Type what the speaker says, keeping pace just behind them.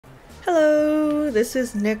Hello, this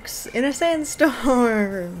is Nyx in a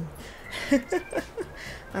sandstorm!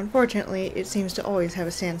 Unfortunately, it seems to always have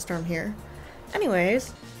a sandstorm here.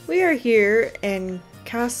 Anyways, we are here in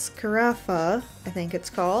Cascarrafa, I think it's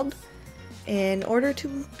called, in order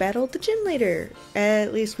to battle the gym leader.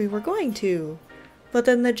 At least we were going to. But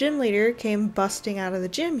then the gym leader came busting out of the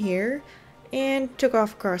gym here and took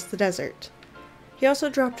off across the desert. He also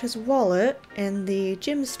dropped his wallet, and the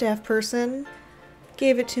gym staff person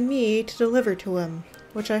gave it to me to deliver to him,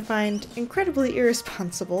 which I find incredibly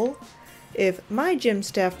irresponsible. If my gym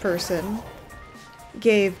staff person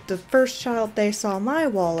gave the first child they saw my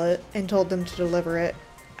wallet and told them to deliver it,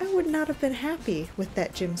 I would not have been happy with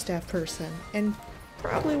that gym staff person and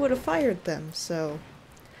probably would have fired them, so...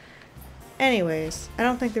 Anyways, I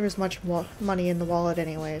don't think there was much money in the wallet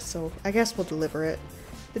anyway, so I guess we'll deliver it.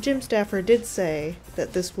 The gym staffer did say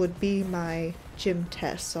that this would be my gym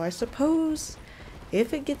test, so I suppose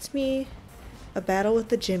if it gets me a battle with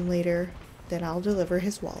the gym leader, then I'll deliver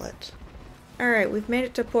his wallet. Alright, we've made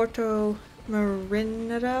it to Porto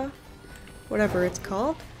Marinada, whatever it's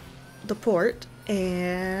called, the port,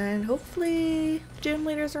 and hopefully the gym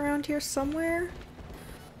leader's around here somewhere.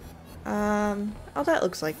 Oh, that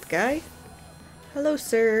looks like the guy. Hello,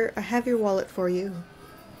 sir. I have your wallet for you.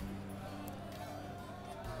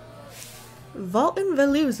 Vault in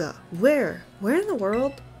Veluza. Where? Where in the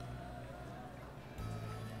world?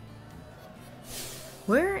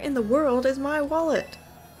 Where in the world is my wallet?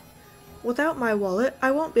 Without my wallet, I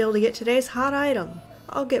won't be able to get today's hot item.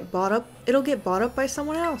 It'll get bought up by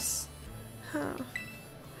someone else. Huh.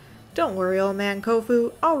 Don't worry, old man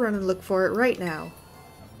Kofu. I'll run and look for it right now.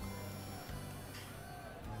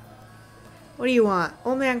 What do you want?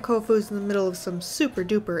 Old man Kofu's in the middle of some super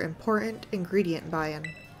duper important ingredient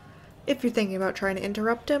buying. If you're thinking about trying to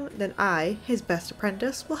interrupt him, then I, his best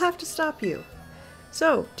apprentice, will have to stop you.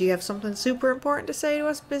 So, do you have something super important to say to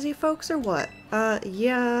us busy folks or what?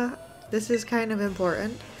 Yeah, this is kind of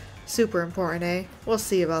important. Super important, eh? We'll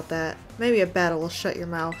see about that. Maybe a battle will shut your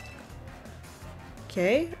mouth.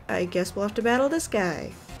 Okay, I guess we'll have to battle this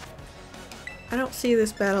guy. I don't see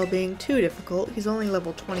this battle being too difficult. He's only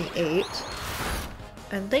level 28.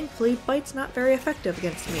 And thankfully, Bite's not very effective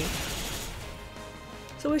against me.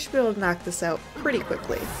 So we should be able to knock this out pretty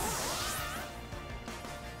quickly.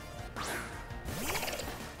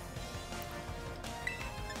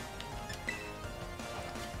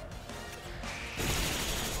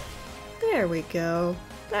 There we go.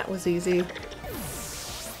 That was easy.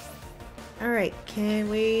 Alright, can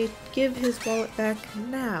we give his wallet back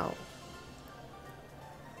now?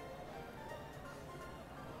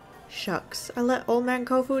 Shucks, I let old man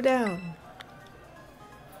Kofu down.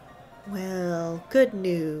 Well, good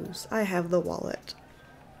news. I have the wallet.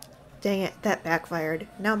 Dang it, that backfired.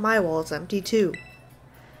 Now my wallet's empty too.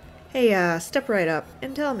 Hey, step right up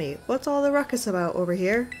and tell me, what's all the ruckus about over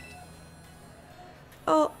here?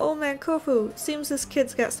 Oh, old man Kofu, seems this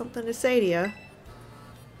kid's got something to say to ya.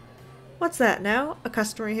 What's that now? A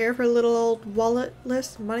customer here for little old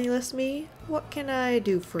walletless, moneyless me? What can I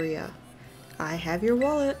do for ya? I have your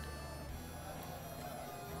wallet.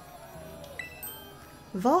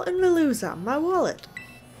 Vault in Veluza, my wallet.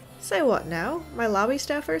 Say what now? My lobby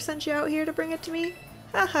staffer sent you out here to bring it to me?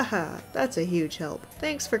 Ha ha ha, that's a huge help.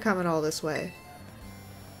 Thanks for coming all this way.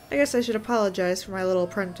 I guess I should apologize for my little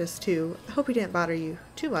apprentice too. I hope he didn't bother you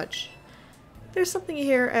too much. There's something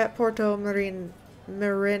here at Porto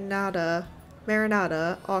Marinada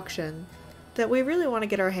auction that we really want to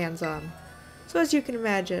get our hands on. So as you can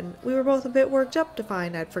imagine, we were both a bit worked up to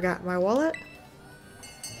find I'd forgotten my wallet.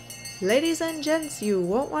 Ladies and gents, you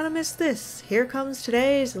won't want to miss this. Here comes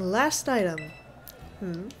today's last item.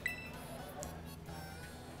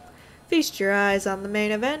 Feast your eyes on the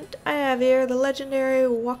main event. I have here the legendary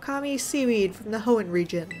Wakami seaweed from the Hoenn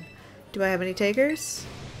region. Do I have any takers?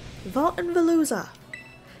 Vault in Veluza.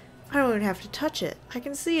 I don't even have to touch it. I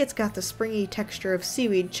can see it's got the springy texture of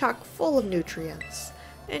seaweed chock full of nutrients.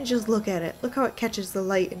 And just look at it. Look how it catches the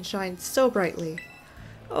light and shines so brightly.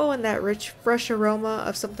 Oh, and that rich, fresh aroma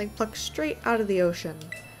of something plucked straight out of the ocean.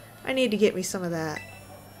 I need to get me some of that.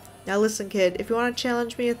 Now listen, kid, if you want to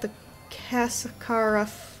challenge me at the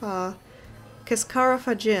Cascarrafa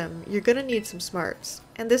gym, you're gonna need some smarts.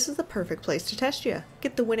 And this is the perfect place to test you.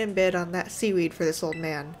 Get the winning bid on that seaweed for this old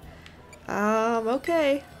man.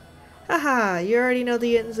 Okay. Haha, you already know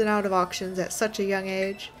the ins and outs of auctions at such a young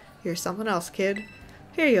age. You're something else, kid.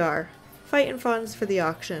 Here you are. Fighting funds for the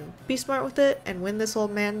auction. Be smart with it and win this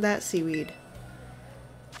old man that seaweed.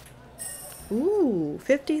 Ooh,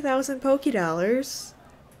 50,000 Poké-Dollars.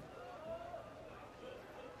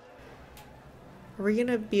 Are we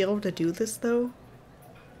gonna be able to do this though?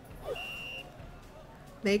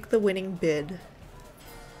 Make the winning bid.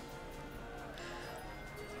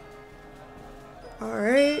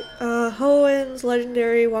 Alright, Hoen's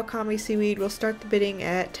legendary Wakami seaweed will start the bidding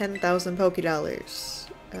at 10,000 Poké Dollars.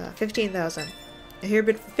 15,000. I hear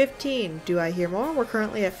bid for 15. Do I hear more? We're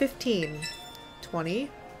currently at 15.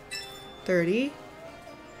 20. 30.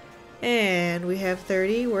 And we have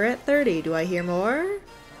 30. We're at 30. Do I hear more?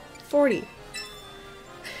 40.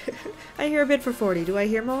 I hear a bid for 40. Do I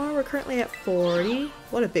hear more? We're currently at 40.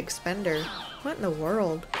 What a big spender. What in the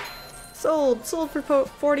world? Sold! Sold for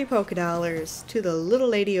 40 Poké Dollars to the little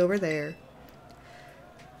lady over there.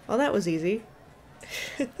 Well, that was easy.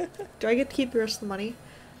 Do I get to keep the rest of the money?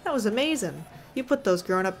 That was amazing. You put those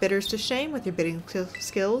grown-up bidders to shame with your bidding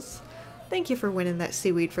skills. Thank you for winning that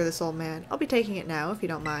seaweed for this old man. I'll be taking it now, if you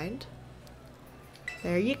don't mind.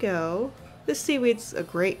 There you go. This seaweed's a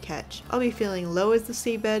great catch. I'll be feeling low as the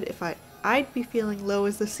seabed if I'd be feeling low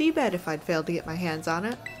as the seabed if I'd failed to get my hands on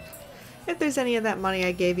it. If there's any of that money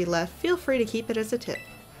I gave you left, feel free to keep it as a tip.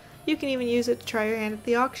 You can even use it to try your hand at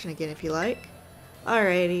the auction again if you like.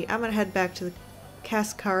 Alrighty, I'm gonna head back to the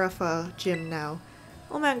Cascarrafa gym now.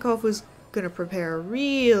 Old Man Kofu's gonna prepare a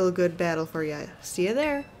real good battle for you. See you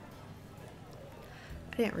there.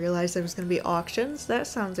 I didn't realize there was gonna be auctions. That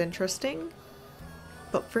sounds interesting.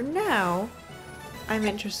 But for now, I'm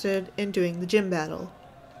interested in doing the gym battle.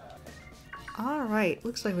 Alright,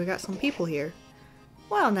 looks like we got some people here.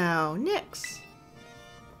 Well now, Nix!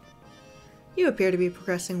 You appear to be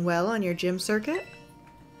progressing well on your gym circuit.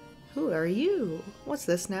 Who are you? What's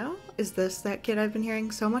this now? Is this that kid I've been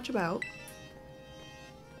hearing so much about?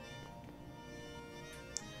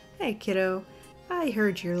 Hey kiddo, I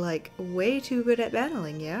heard you're like way too good at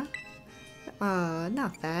battling, yeah?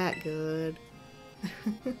 Not that good.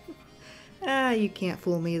 You can't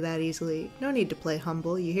fool me that easily. No need to play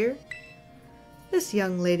humble, you hear? This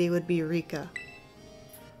young lady would be Rika.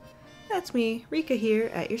 That's me, Rika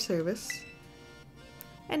here, at your service.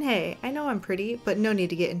 And hey, I know I'm pretty, but no need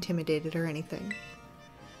to get intimidated or anything.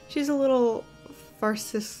 She's a little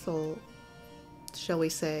farcical, shall we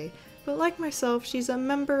say, but like myself, she's a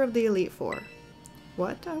member of the Elite Four.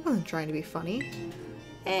 What? I wasn't trying to be funny.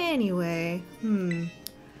 Anyway,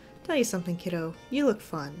 tell you something, kiddo. You look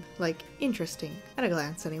fun. Like, interesting. At a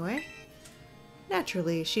glance, anyway.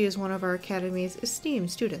 Naturally, she is one of our Academy's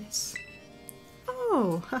esteemed students.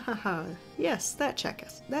 Oh, hahaha. Yes, that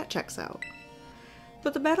checks out.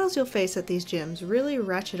 But the battles you'll face at these gyms really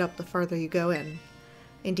ratchet up the farther you go in.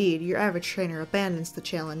 Indeed, your average trainer abandons the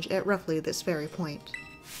challenge at roughly this very point.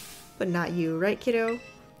 But not you, right kiddo?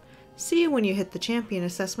 See you when you hit the champion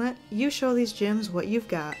assessment. You show these gyms what you've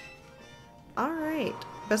got. Alright,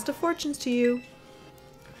 best of fortunes to you.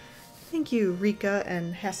 Thank you, Rika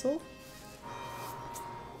and Hassel.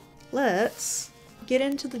 Let's get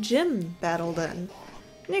into the gym battle then.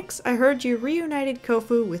 Nix, I heard you reunited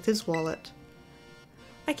Kofu with his wallet.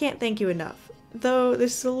 I can't thank you enough. Though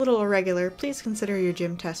this is a little irregular, please consider your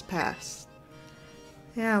gym test passed.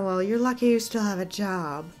 Yeah, well, you're lucky you still have a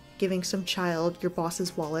job, giving some child your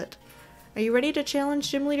boss's wallet. Are you ready to challenge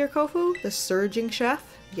Gym Leader Kofu, the surging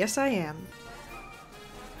chef? Yes, I am.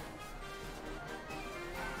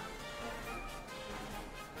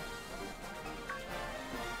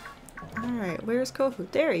 Alright, where's Kofu?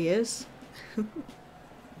 There he is.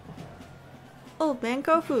 Old Man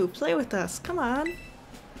Kofu, play with us, come on.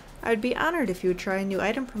 I'd be honored if you would try a new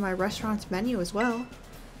item from my restaurant's menu as well.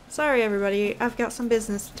 Sorry everybody, I've got some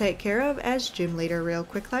business to take care of as gym leader real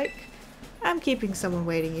quick like. I'm keeping someone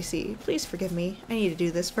waiting, you see. Please forgive me, I need to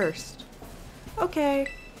do this first.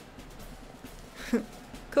 Okay.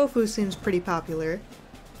 Kofu seems pretty popular.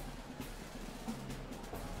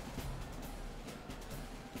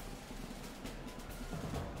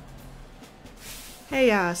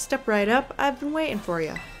 Hey, step right up. I've been waiting for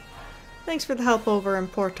you. Thanks for the help over in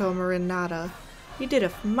Porto Marinada. You did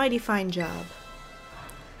a mighty fine job.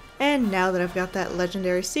 And now that I've got that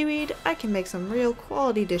legendary seaweed, I can make some real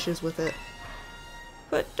quality dishes with it.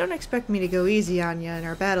 But don't expect me to go easy on you in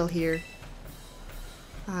our battle here.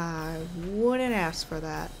 I wouldn't ask for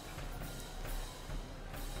that.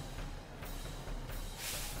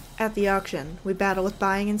 At the auction, we battle with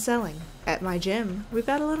buying and selling. At my gym, we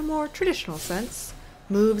battle in a more traditional sense.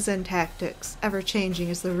 Moves and tactics, ever-changing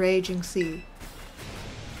as the raging sea.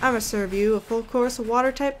 I'ma serve you a full course of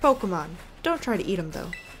water-type Pokemon. Don't try to eat them,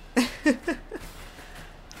 though.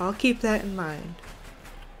 I'll keep that in mind.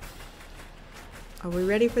 Are we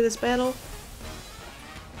ready for this battle?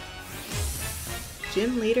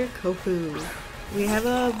 Gym Leader Kofu. We have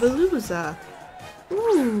a Veluza.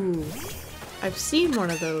 Ooh! I've seen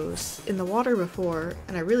one of those in the water before,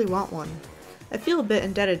 and I really want one. I feel a bit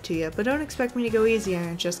indebted to you, but don't expect me to go easy on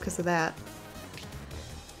you just because of that.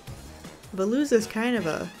 Veluza's kind of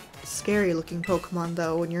a scary looking Pokemon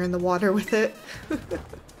though when you're in the water with it.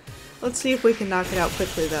 Let's see if we can knock it out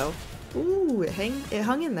quickly though. Ooh, it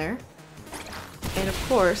hung in there. And of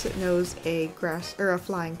course it knows a grass or a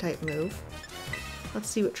flying type move. Let's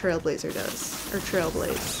see what Trailblazer does. Or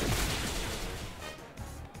Trailblaze.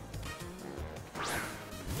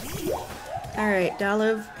 Alright,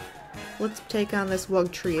 Dolive, let's take on this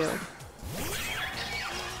Wug Trio.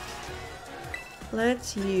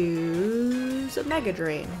 Let's use a Mega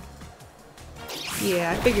Drain.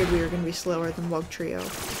 Yeah, I figured we were going to be slower than Wug Trio.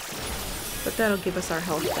 But that'll give us our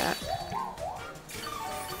health back.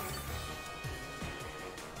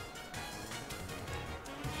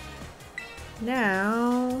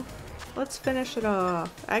 Now, let's finish it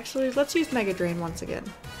off. Actually, let's use Mega Drain once again.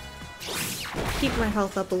 Keep my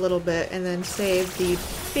health up a little bit and then save the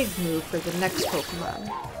big move for the next Pokemon.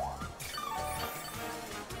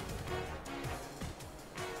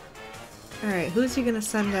 Alright, who's he gonna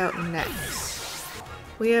send out next?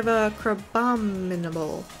 We have a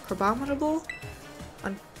Crabominable. Crabominable?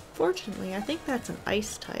 Unfortunately, I think that's an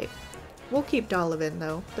ice type. We'll keep Dolive in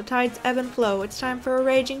though. The tides ebb and flow. It's time for a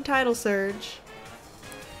raging tidal surge.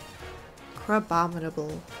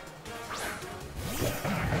 Crabominable.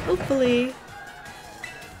 Hopefully,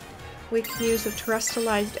 we can use a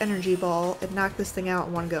terrestrialized energy ball and knock this thing out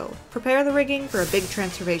in one go. Prepare the rigging for a big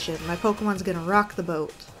transformation. My Pokemon's gonna rock the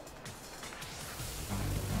boat.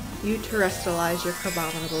 You terrestrialize your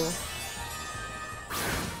Crabominable.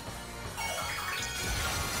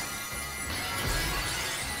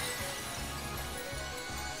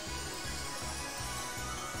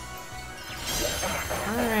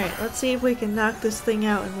 Alright, let's see if we can knock this thing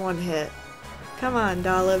out in one hit. Come on,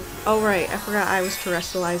 Dolive. Oh right, I forgot I was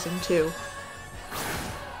terrestrializing too.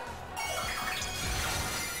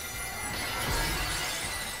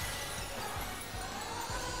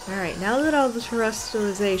 Alright, now that all the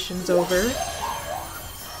terrestrialization's over,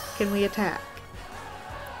 can we attack?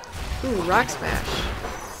 Ooh, Rock Smash.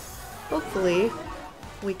 Hopefully,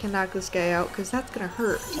 we can knock this guy out, because that's gonna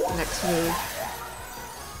hurt the next move.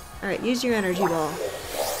 Alright, use your energy ball.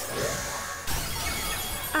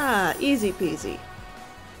 Ah, easy peasy.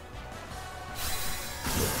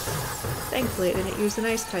 Thankfully it didn't use an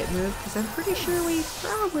ice type move, because I'm pretty sure we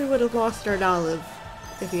probably would have lost our Dolive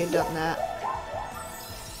if he had done that.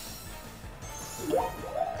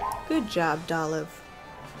 Good job, Dolive.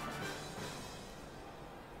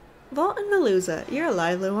 Vault and Veluza, you're a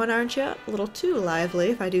lively one, aren't you? A little too lively,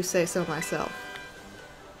 if I do say so myself.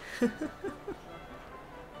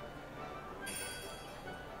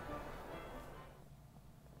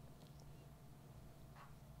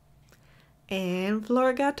 And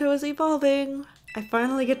Florigato is evolving! I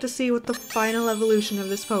finally get to see what the final evolution of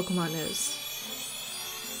this Pokemon is.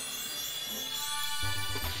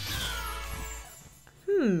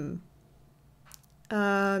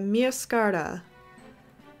 Miascarda.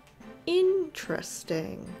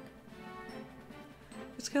 Interesting.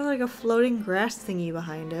 It's got like a floating grass thingy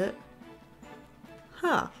behind it.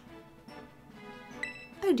 Huh.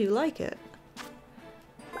 I do like it.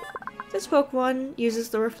 This Pokemon uses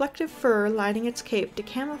the reflective fur lining its cape to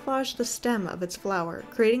camouflage the stem of its flower,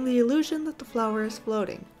 creating the illusion that the flower is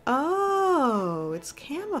floating. Oh, it's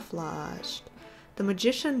camouflaged. The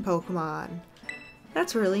Magician Pokemon.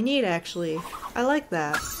 That's really neat, actually. I like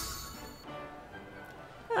that.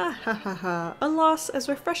 Ah ha ha ha. A loss as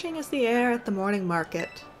refreshing as the air at the morning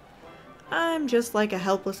market. I'm just like a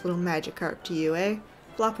helpless little Magikarp to you, eh?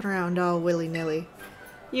 Flopping around all willy-nilly.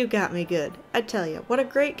 You got me good. I tell you, what a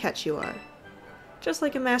great catch you are. Just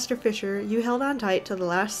like a master fisher, you held on tight till the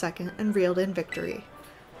last second and reeled in victory.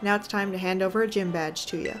 Now it's time to hand over a gym badge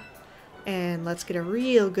to you. And let's get a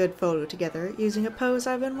real good photo together using a pose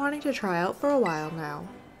I've been wanting to try out for a while now.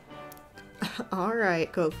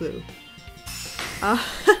 Alright, Kofu.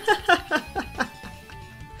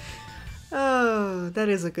 Oh, that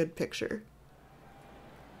is a good picture.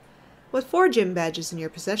 With 4 gym badges in your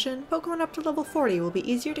possession, Pokemon up to level 40 will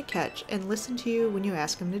be easier to catch and listen to you when you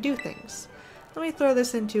ask them to do things. Let me throw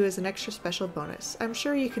this into as an extra special bonus. I'm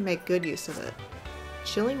sure you can make good use of it.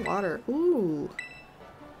 Chilling water. Ooh.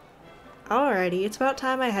 Alrighty, it's about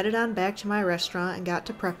time I headed on back to my restaurant and got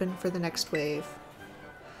to prepping for the next wave.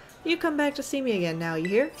 You come back to see me again now, you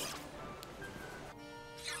hear?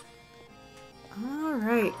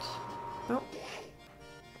 Alright. Oh.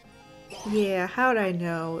 Yeah, how'd I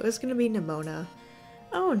know? It was gonna be Nimona.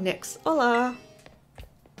 Oh, Nyx. Hola!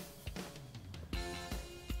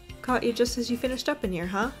 Caught you just as you finished up in here,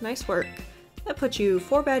 huh? Nice work. That puts you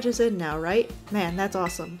 4 badges in now, right? Man, that's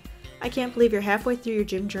awesome. I can't believe you're halfway through your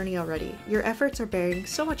gym journey already. Your efforts are bearing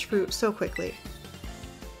so much fruit so quickly.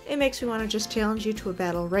 It makes me want to just challenge you to a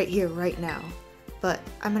battle right here, right now. But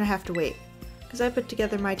I'm gonna have to wait, because I put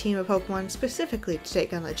together my team of Pokemon specifically to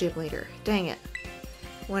take on the gym leader. Dang it.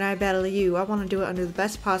 When I battle you, I want to do it under the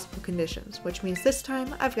best possible conditions, which means this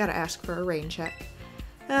time I've got to ask for a rain check.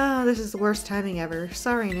 Oh, this is the worst timing ever.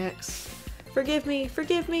 Sorry, Nyx. Forgive me,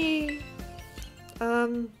 forgive me!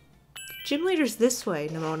 Gym leader's this way,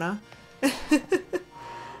 Nimona.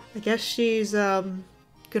 I guess she's,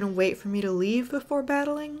 gonna wait for me to leave before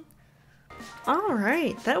battling?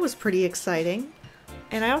 Alright, that was pretty exciting.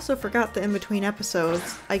 And I also forgot that in between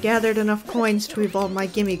episodes, I gathered enough coins to evolve my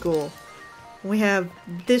Gimmighoul. We have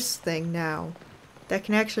this thing now that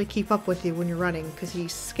can actually keep up with you when you're running, because he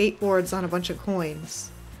skateboards on a bunch of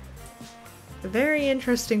coins. A very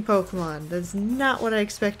interesting Pokemon. That's not what I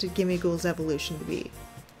expected Gimmighoul's evolution to be.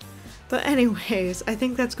 But anyways, I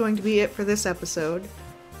think that's going to be it for this episode.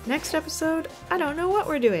 Next episode, I don't know what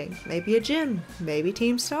we're doing. Maybe a gym, maybe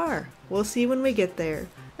Team Star. We'll see when we get there.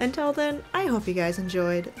 Until then, I hope you guys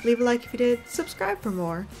enjoyed. Leave a like if you did, subscribe for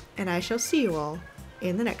more, and I shall see you all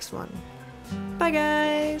in the next one. Bye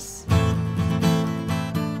guys!